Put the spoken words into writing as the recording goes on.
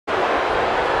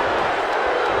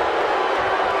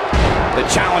The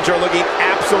challenger looking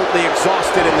absolutely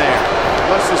exhausted in there.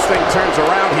 Unless this thing turns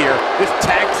around here, this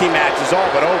tag team match is all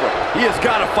but over. He has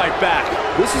got to fight back.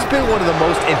 This has been one of the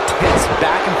most intense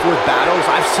back-and-forth battles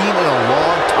I've seen in a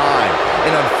long time.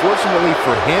 And unfortunately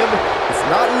for him, it's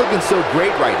not looking so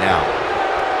great right now.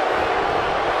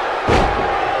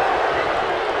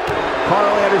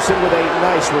 Karl Anderson with a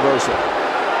nice reversal.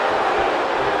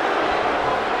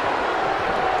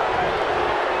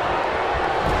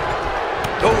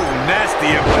 Oh,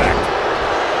 nasty impact.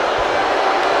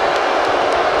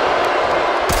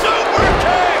 Super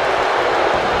kick!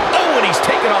 Oh, and he's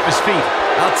taken off his feet.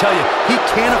 I'll tell you, he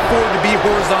can't afford to be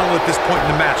horizontal at this point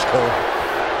in the match, Cole.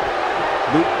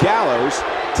 Luke Gallows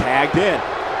tagged in.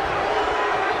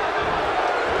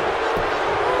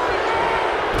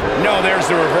 No, there's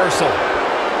the reversal.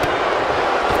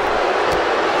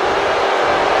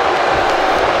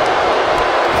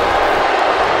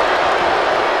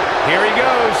 Here he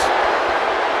goes.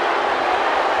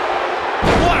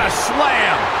 What a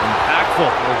slam! Impactful.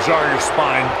 Will jar your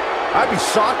spine. I'd be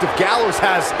shocked if Gallows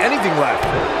has anything left.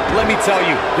 Let me tell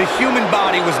you, the human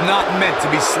body was not meant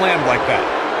to be slammed like that.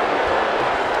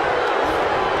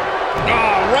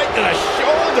 Oh, right to the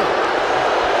shoulder.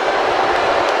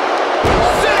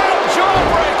 Sit-out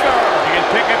jawbreaker! You can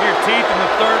pick up your teeth in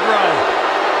the third row.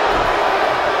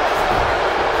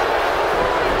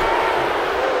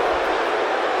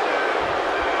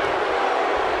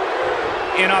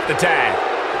 In off the tag.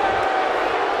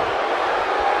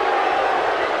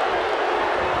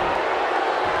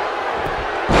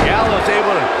 Gallows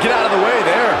able to get out of the way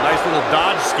there. Nice little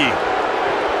dodge ski.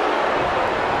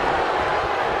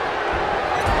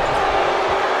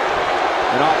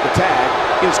 And off the tag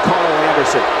is Karl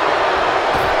Anderson.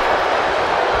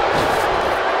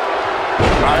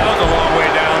 That was a long way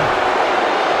down.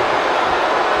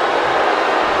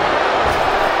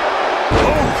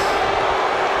 Oof.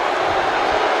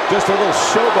 Just a little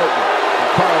showboating from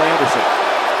Karl Anderson.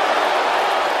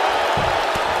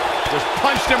 Just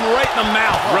punched him right in the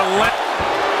mouth. Relent.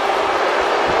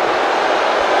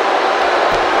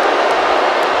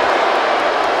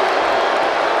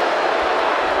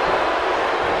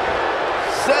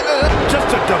 Just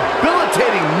a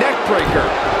debilitating neck breaker.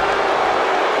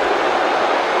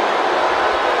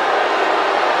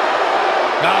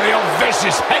 Now the old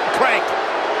vicious head crank.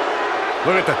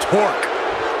 Look at the torque.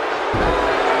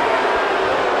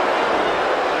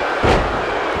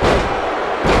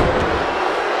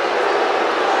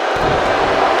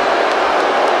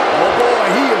 Oh boy,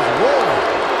 he is rolling.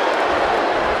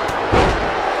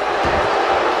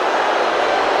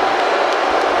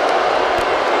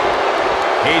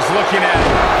 He's looking at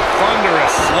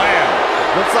thunderous slam.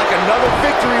 Looks like another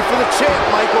victory for the champ,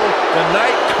 Michael. The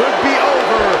night could be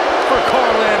over for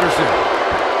Karl Anderson.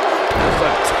 Just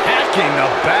attacking the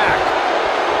back.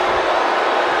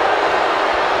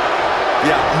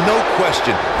 Yeah, no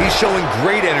question. He's showing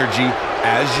great energy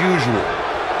as usual.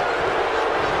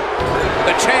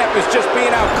 The champ is just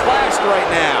being outclassed right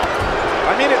now.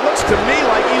 I mean, it looks to me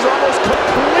like he's almost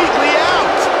completely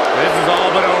out. This is all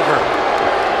but over.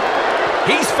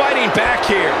 He's fighting back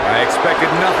here. I expected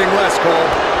nothing less, Cole.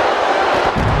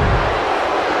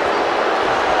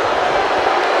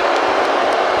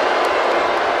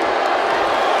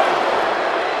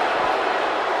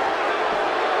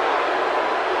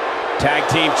 Tag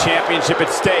team championship at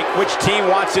stake. Which team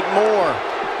wants it more?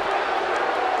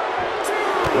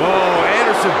 Whoa,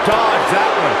 Anderson dodged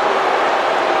that one.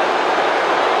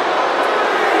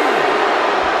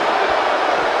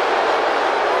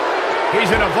 He's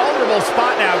in a vulnerable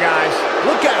spot now, guys.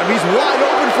 Look at him, he's wide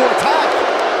open for attack.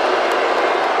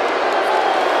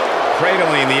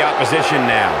 Cradling the opposition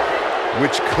now.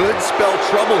 Which could spell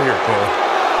trouble here, Cole.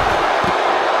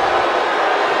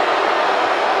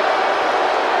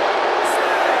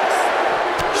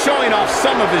 Showing off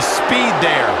some of his speed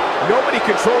there. Nobody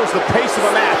controls the pace of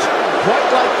a match quite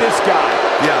like this guy.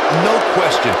 Yeah, no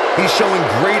question. He's showing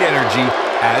great energy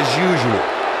as usual.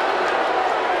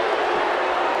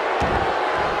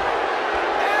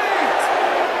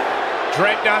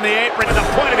 Draped on the apron to the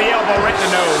point of the elbow right in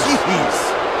the nose. Jeez.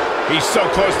 He's so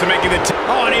close to making the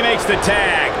oh, and he makes the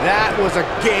tag. That was a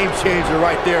game changer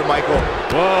right there, Michael.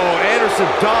 Whoa, Anderson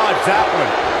dodged that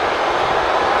one.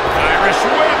 Irish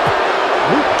whip.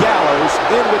 Luke Gallows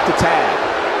in with the tag.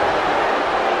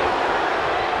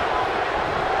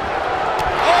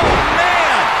 Oh,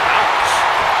 man. Ouch.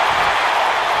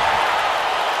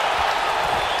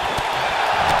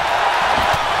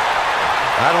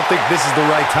 I don't think this is the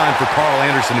right time for Karl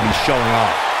Anderson to be showing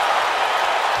off.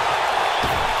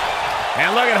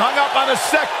 And look, it hung up on the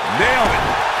second. Nailed it.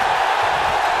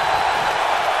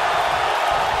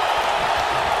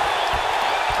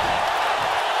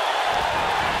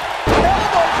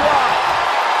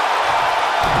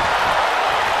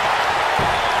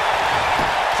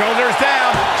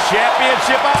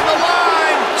 championship on the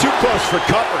line. Too close for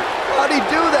comfort. How'd he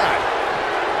do that?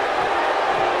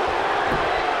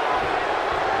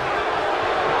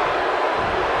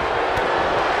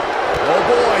 Oh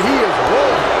boy, he is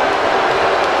rolling.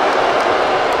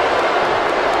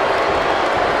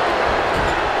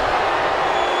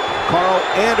 Carl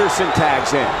Anderson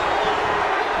tags in.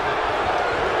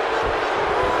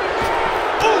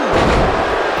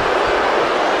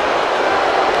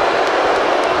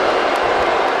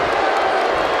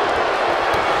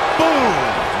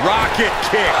 Rocket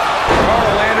kick.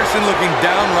 Carl Anderson looking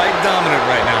downright dominant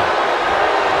right now.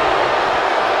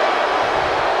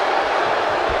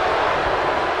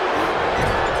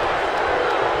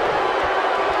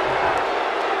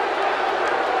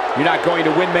 You're not going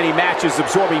to win many matches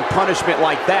absorbing punishment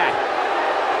like that.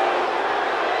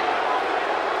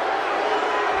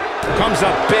 Comes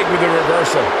up big with a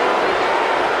reversal.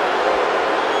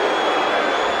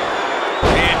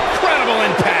 Incredible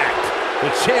impact. The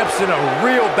champ's in a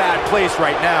real bad place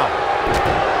right now.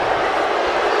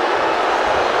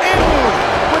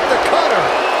 With the cutter.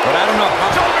 But I don't know how.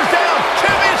 Shoulders down.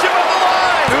 Championship on the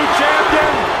line. New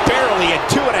champion. Barely at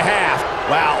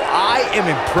 2.5. Wow, I am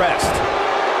impressed.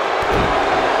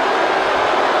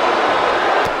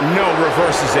 No,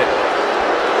 reverses it.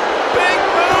 Big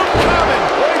move coming.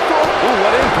 Ooh,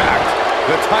 what impact.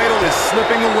 The title is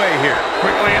slipping away here.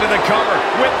 Quickly into the cover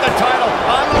with the title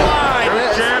on the line.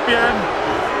 New champion.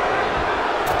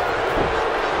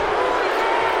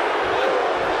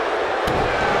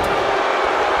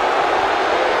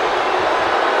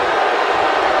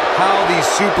 How these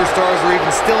superstars are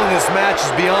even still in this match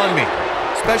is beyond me,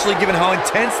 especially given how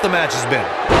intense the match has been.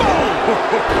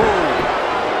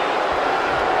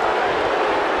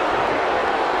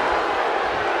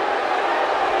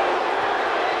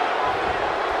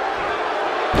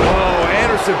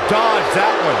 Anderson dodged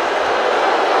that one.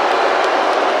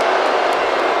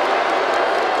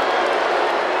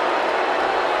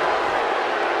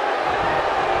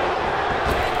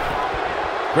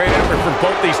 Great effort from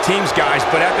both these teams, guys,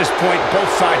 but at this point,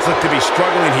 both sides look to be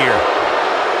struggling here.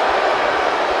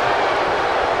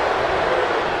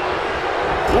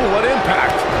 Ooh, what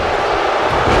impact.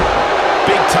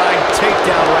 Big time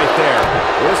takedown right there.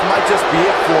 This might just be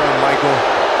it for him, Michael.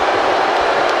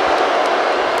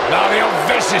 Now the old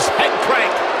vicious head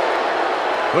crank.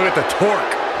 Look at the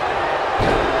torque.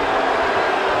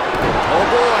 Oh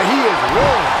boy, he is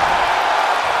rolling.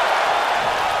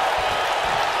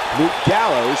 Luke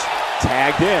Gallows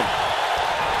tagged in.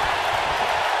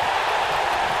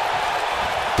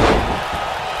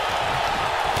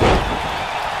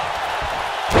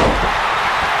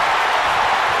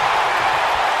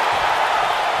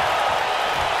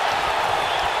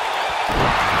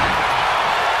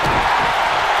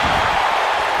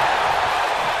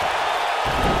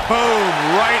 Boom,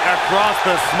 right across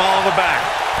the small of the back.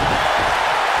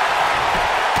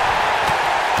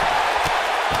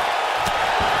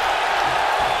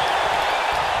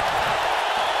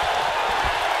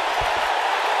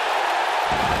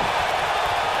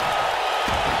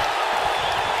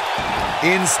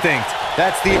 Instinct.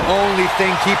 That's the only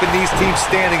thing keeping these teams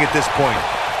standing at this point.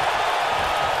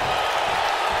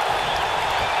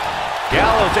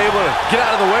 Gallows able to get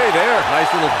out of the way there. Nice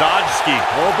little dodge ski.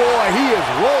 Oh boy, he is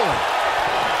rolling.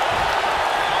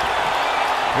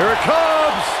 Here it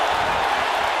comes.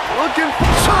 Looking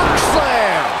choke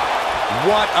slam.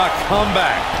 What a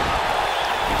comeback.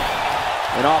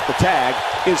 And off the tag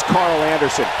is Carl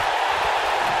Anderson.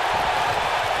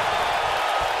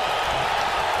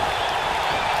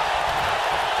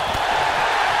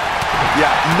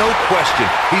 Yeah, no question.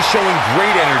 He's showing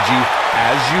great energy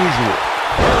as usual.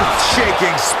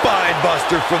 Earth-shaking spine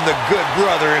buster from the good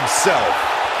brother himself.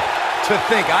 To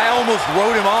think, I almost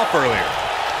wrote him off earlier.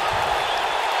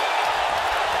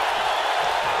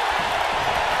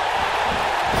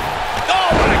 Oh,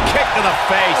 what a kick to the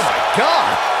face. Oh my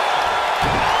God.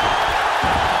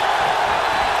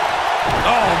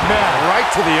 Oh, man, right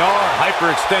to the arm.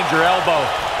 Hyperextend your elbow.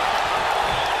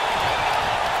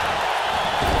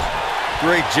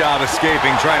 Great job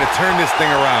escaping, trying to turn this thing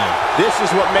around. This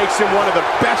is what makes him one of the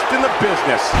best in the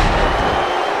business.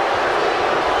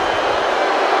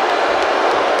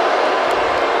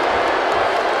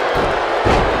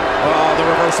 Oh, the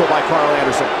reversal by Carl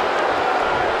Anderson.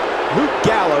 Luke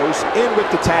Gallows in with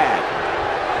the tag.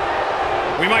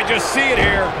 We might just see it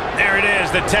here. There it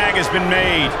is. The tag has been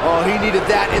made. Oh, he needed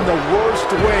that in the worst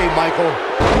way, Michael.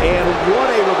 And what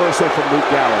a reversal from Luke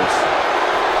Gallows.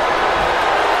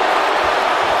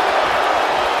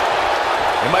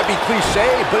 It might be cliche,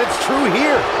 but it's true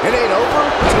here. It ain't over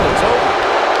until it's over.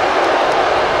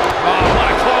 Oh, what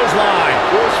a clothesline. line.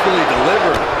 Forcefully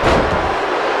delivered.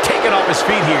 Taken off his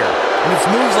feet here. And it's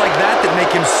moves like that that make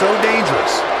him so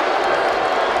dangerous.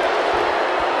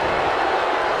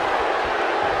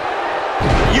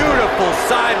 Beautiful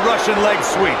side Russian leg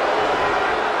sweep.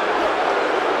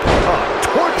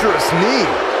 Torturous knee.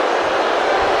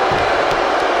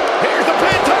 Here's the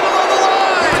pin, title on the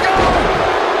line. Here we go.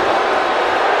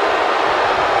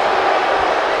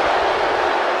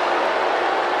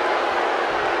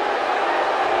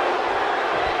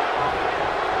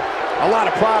 A lot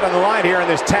of pride on the line here in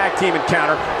this tag team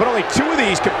encounter, but only two of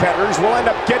these competitors will end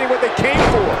up getting what they came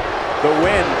for, the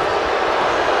win.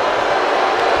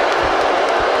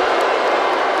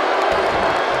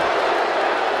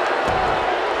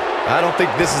 I don't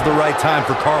think this is the right time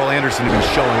for Carl Anderson to be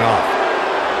showing off.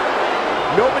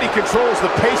 Nobody controls the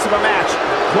pace of a match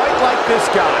quite like this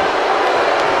guy.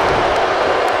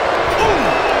 Boom!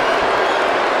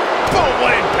 Boom,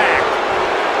 what impact!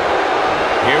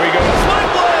 Here we go, slide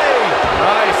blade!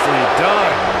 Nicely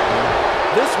done.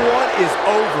 This one is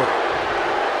over.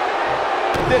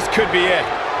 This could be it.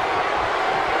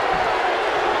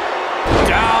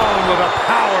 Down with a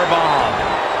power bomb.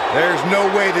 There's no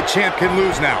way the champ can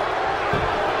lose now.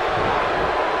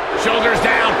 Shoulders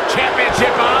down,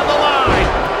 championship on the line.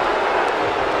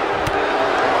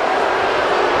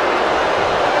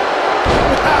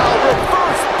 Wow,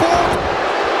 reverse bolt.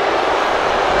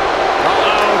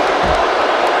 Uh-oh.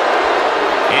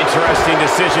 Interesting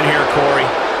decision here, Corey.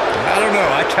 I don't know,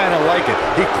 I kind of like it.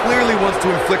 He clearly wants to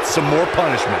inflict some more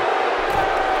punishment.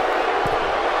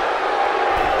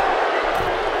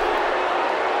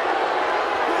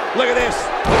 Look at this.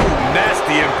 Ooh,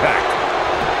 nasty impact.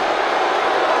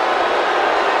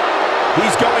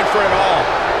 He's going for it all.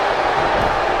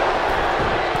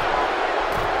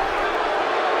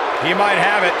 He might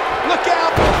have it. Look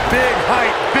out! Big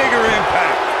height, bigger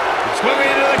impact. Swimming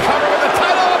into the cover with the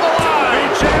title on the line. New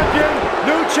champion,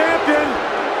 new champion.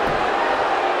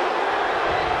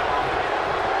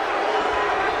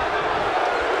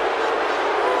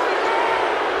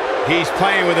 He's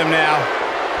playing with him now.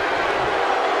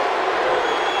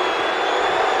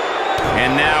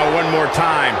 And now one more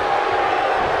time.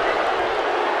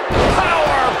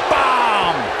 Power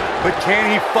bomb! But can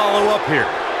he follow up here?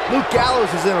 Luke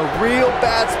Gallows is in a real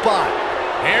bad spot.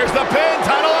 Here's the pin,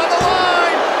 title on the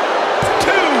line.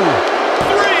 2,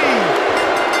 3.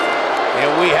 And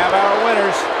we have our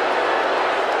winners.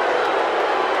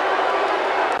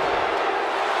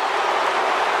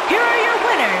 Here are your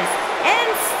winners, and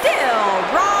still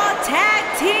Raw Tag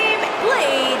Team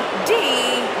Lead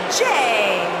DJ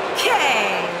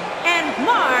Kay and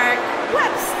Mark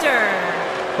Webster.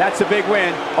 That's a big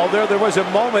win, although there was a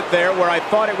moment there where I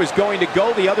thought it was going to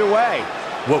go the other way.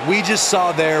 What we just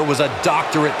saw there was a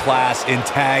doctorate class in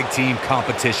tag team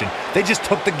competition. They just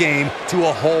took the game to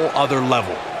a whole other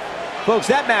level. Folks,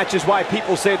 that match is why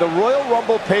people say the Royal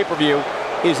Rumble pay-per-view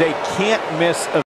is a can't-miss event.